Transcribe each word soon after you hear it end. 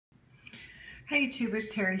Hi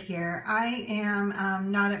YouTubers, Terry here. I am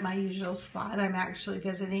not at my usual spot. I'm actually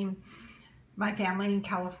visiting my family in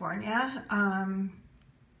California.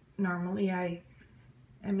 Normally I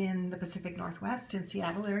am in the Pacific Northwest in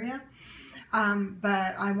Seattle area.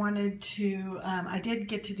 But I wanted to, I did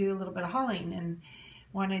get to do a little bit of hauling and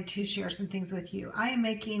wanted to share some things with you. I am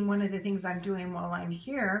making, one of the things I'm doing while I'm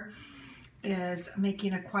here is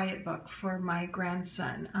making a quiet book for my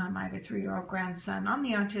grandson. I have a 3-year-old grandson on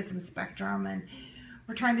the autism spectrum, and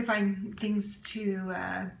we're trying to find things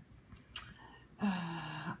to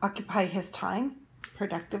occupy his time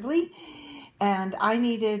productively. And I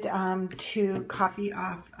needed to copy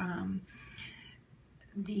off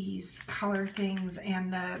these color things,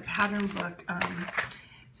 and the pattern book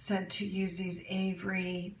said to use these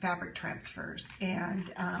Avery fabric transfers.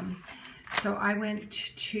 And so I went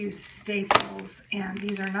to Staples, and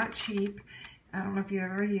these are not cheap. I don't know if you've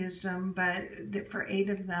ever used them, but for 8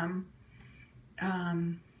 of them, I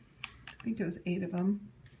think it was 8 of them,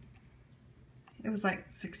 it was like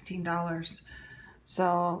 $16.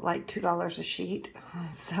 So like $2 a sheet.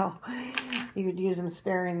 So you would use them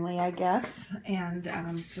sparingly, I guess. And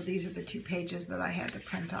so these are the 2 pages that I had to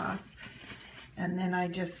print off. And then I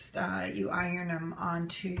just, you iron them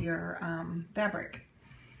onto your fabric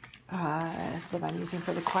that I'm using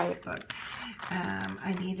for the quiet book.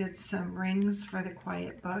 I needed some rings for the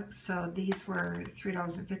quiet book, so these were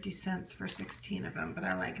 $3.50 for 16 of them, but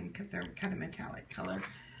I like them because they're kind of metallic color,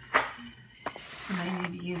 and I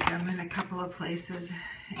need to use them in a couple of places.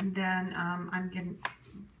 And then I'm going to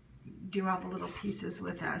do all the little pieces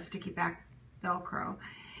with a sticky back Velcro,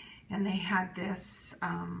 and they had this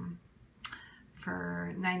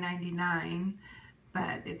for $9.99,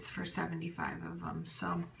 but it's for 75 of them.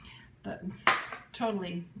 So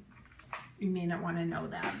totally, you may not want to know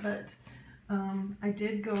that, but I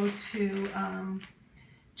did go to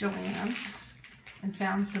JoAnns and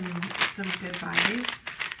found some good buys.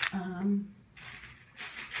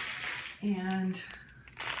 And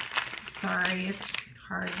sorry, it's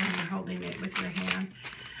hard when you're holding it with your hand.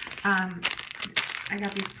 I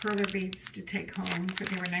got these perler beads to take home, but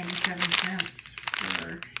they were 97 cents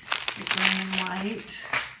for the gray and white,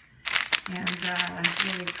 and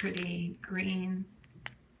really pretty green.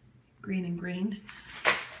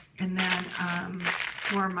 And then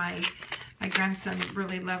for my grandson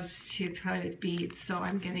really loves to play with beads, so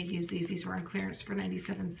I'm going to use these. These were on clearance for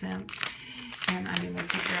 97 cents, and I'm going to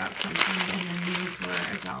figure out something, and then these were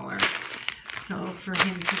 $1. So for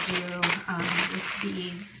him to do with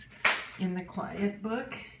beads in the quiet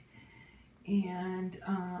book. And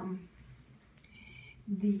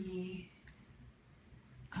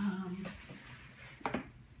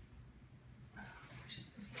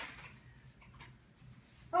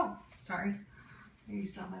oh, sorry, here you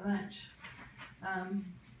saw my lunch.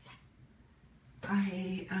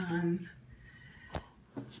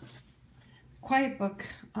 Quiet book,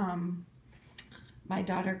 my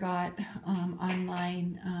daughter got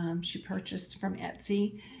online. She purchased from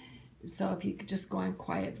Etsy. So if you could just go on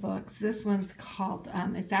quiet books. This one's called,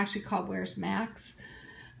 it's actually called Where's Max?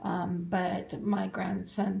 But my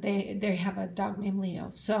grandson, they have a dog named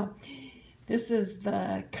Leo. So this is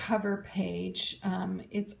the cover page.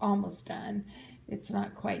 It's almost done. It's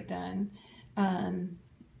not quite done.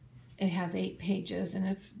 It has 8 pages, and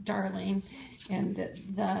it's darling. And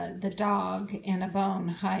the dog and a bone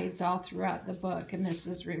hides all throughout the book, and this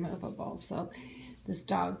is removable. So this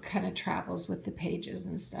dog kind of travels with the pages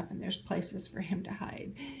and stuff, and there's places for him to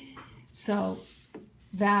hide. So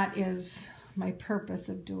that is my purpose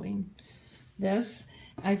of doing this.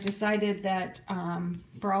 I've decided that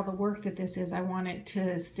for all the work that this is, I want it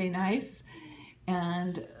to stay nice,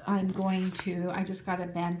 and I'm going to, I just got a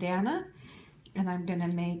bandana, and I'm going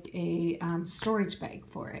to make a storage bag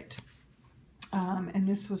for it. And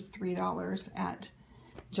this was $3 at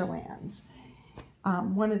JoAnns.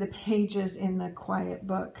 One of the pages in the quiet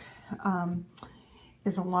book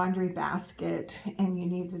is a laundry basket, and you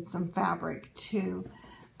needed some fabric to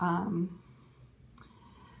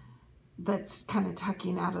that's kind of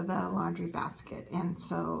tucking out of the laundry basket. And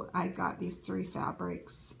so I got these 3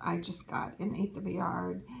 fabrics. I just got 1/8 of a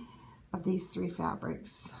yard of these 3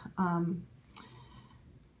 fabrics.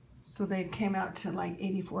 So they came out to like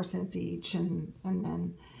 84 cents each. And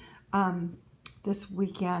then this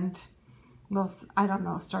weekend, well, I don't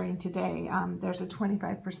know, starting today, there's a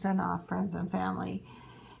 25% off Friends and Family,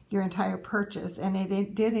 your entire purchase. And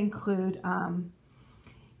it did include,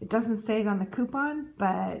 it doesn't say it on the coupon,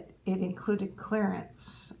 but it included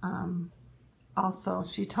clearance. Also,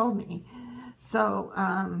 she told me. So,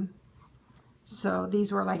 so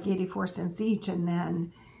these were like 84 cents each, and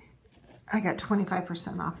then I got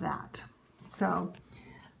 25% off that. So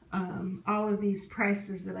all of these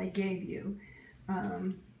prices that I gave you,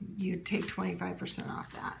 you take 25%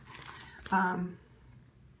 off that.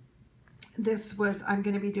 This was, I'm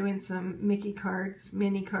going to be doing some Mickey cards,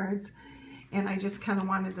 mini cards, and I just kind of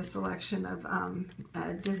wanted a selection of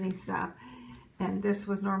Disney stuff. And this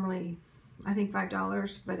was normally, I think,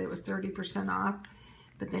 $5, but it was 30% off.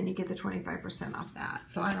 But then you get the 25% off that.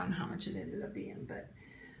 So I don't know how much it ended up being, but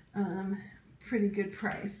pretty good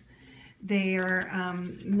price. They are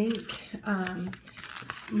mink.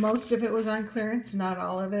 Most of it was on clearance, not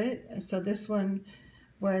all of it. So this one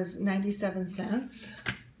was 97 cents.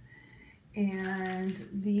 And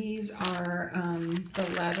these are the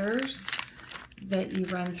letters that you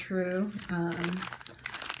run through,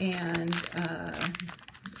 and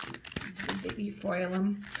you foil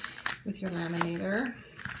them with your laminator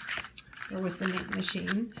or with the ink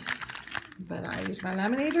machine. But I use my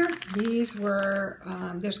laminator. These were,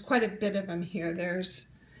 there's quite a bit of them here. There's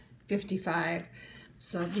 55.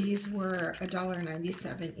 So these were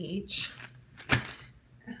 $1.97 each.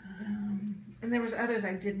 And there was others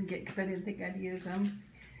I didn't get because I didn't think I'd use them.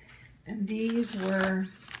 And these are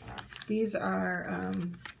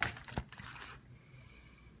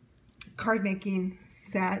card making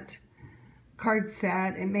set, card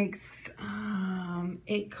set. It makes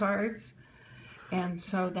 8 cards. And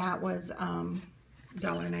so that was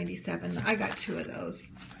 $1.97. I got 2 of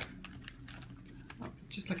those.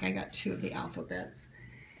 Just like I got 2 of the alphabets.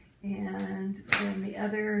 And then the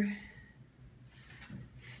other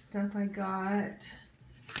stuff I got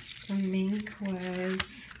from Mink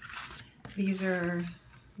was, these are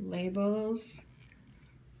labels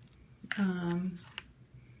that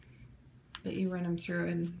you run them through,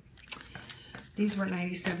 and these were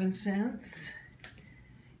 97 cents.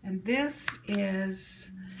 And this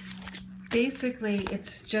is basically,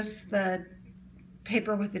 it's just the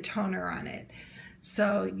paper with the toner on it.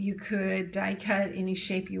 So you could die cut any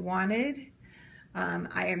shape you wanted.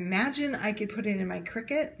 I imagine I could put it in my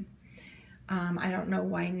Cricut. I don't know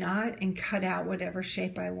why not, and cut out whatever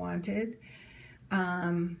shape I wanted.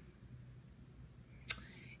 And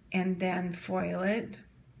then foil it.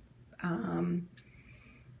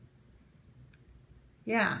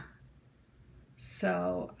 Yeah.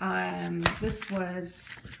 So this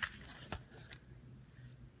was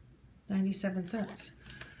 97 cents.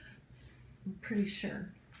 I'm pretty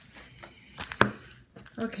sure.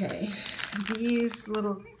 Okay, these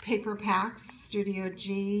little paper packs, Studio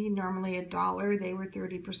G, normally $1. They were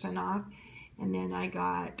 30% off. And then I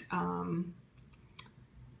got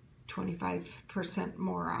 25%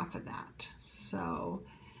 more off of that. So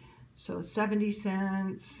 70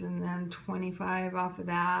 cents, and then 25 off of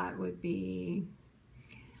that would be,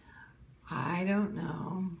 I don't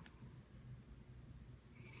know.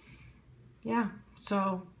 Yeah,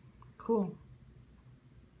 so cool.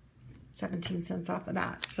 17 cents off of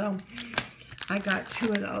that. So I got 2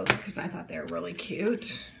 of those because I thought they were really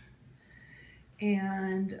cute.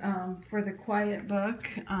 And for the quiet book,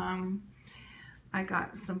 I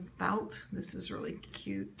got some felt. This is really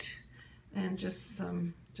cute. And just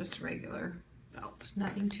some regular felt.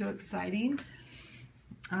 Nothing too exciting.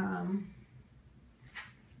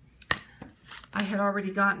 I had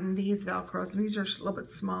already gotten these Velcros, and these are a little bit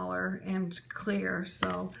smaller and clear,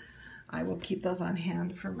 so I will keep those on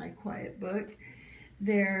hand for my quiet book.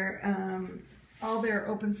 They're, all their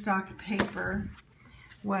open stock paper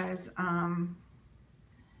was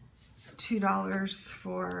 $2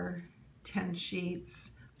 for 10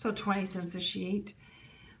 sheets, so 20 cents a sheet.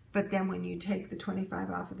 But then when you take the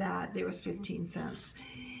 25 off of that, there was 15 cents.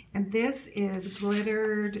 And this is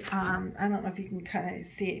glittered, I don't know if you can kind of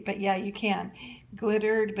see it, but yeah, you can.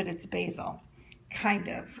 Glittered, but it's basil, kind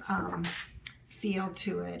of feel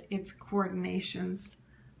to it. It's coordinations.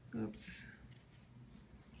 Oops.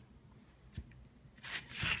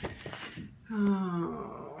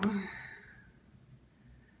 Oh.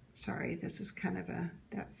 Sorry, this is kind of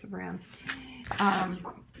that's the brand.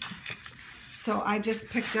 So I just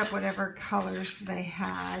picked up whatever colors they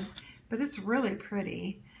had, but it's really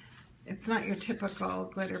pretty. It's not your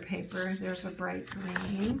typical glitter paper. There's a bright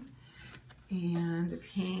green and a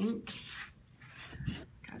pink.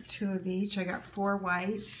 Got 2 of each. I got 4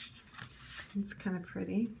 white. It's kind of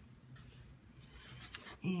pretty.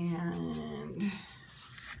 And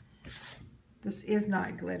this is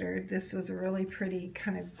not glittered. This is a really pretty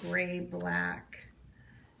kind of gray black.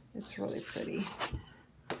 It's really pretty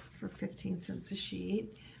for 15 cents a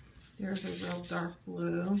sheet. There's a real dark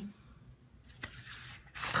blue.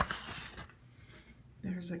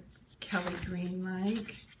 There's a Kelly green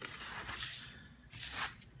like.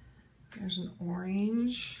 There's an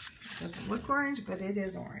orange. It doesn't look orange, but it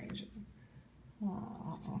is orange.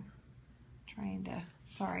 Oh, trying to,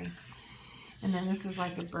 sorry. And then this is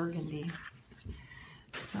like a burgundy.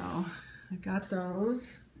 So I got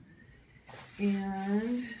those.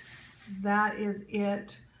 And that is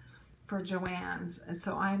it for JoAnns.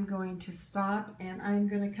 So I'm going to stop and I'm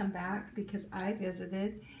going to come back because I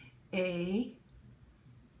visited a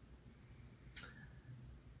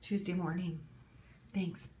Tuesday morning.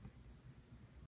 Thanks.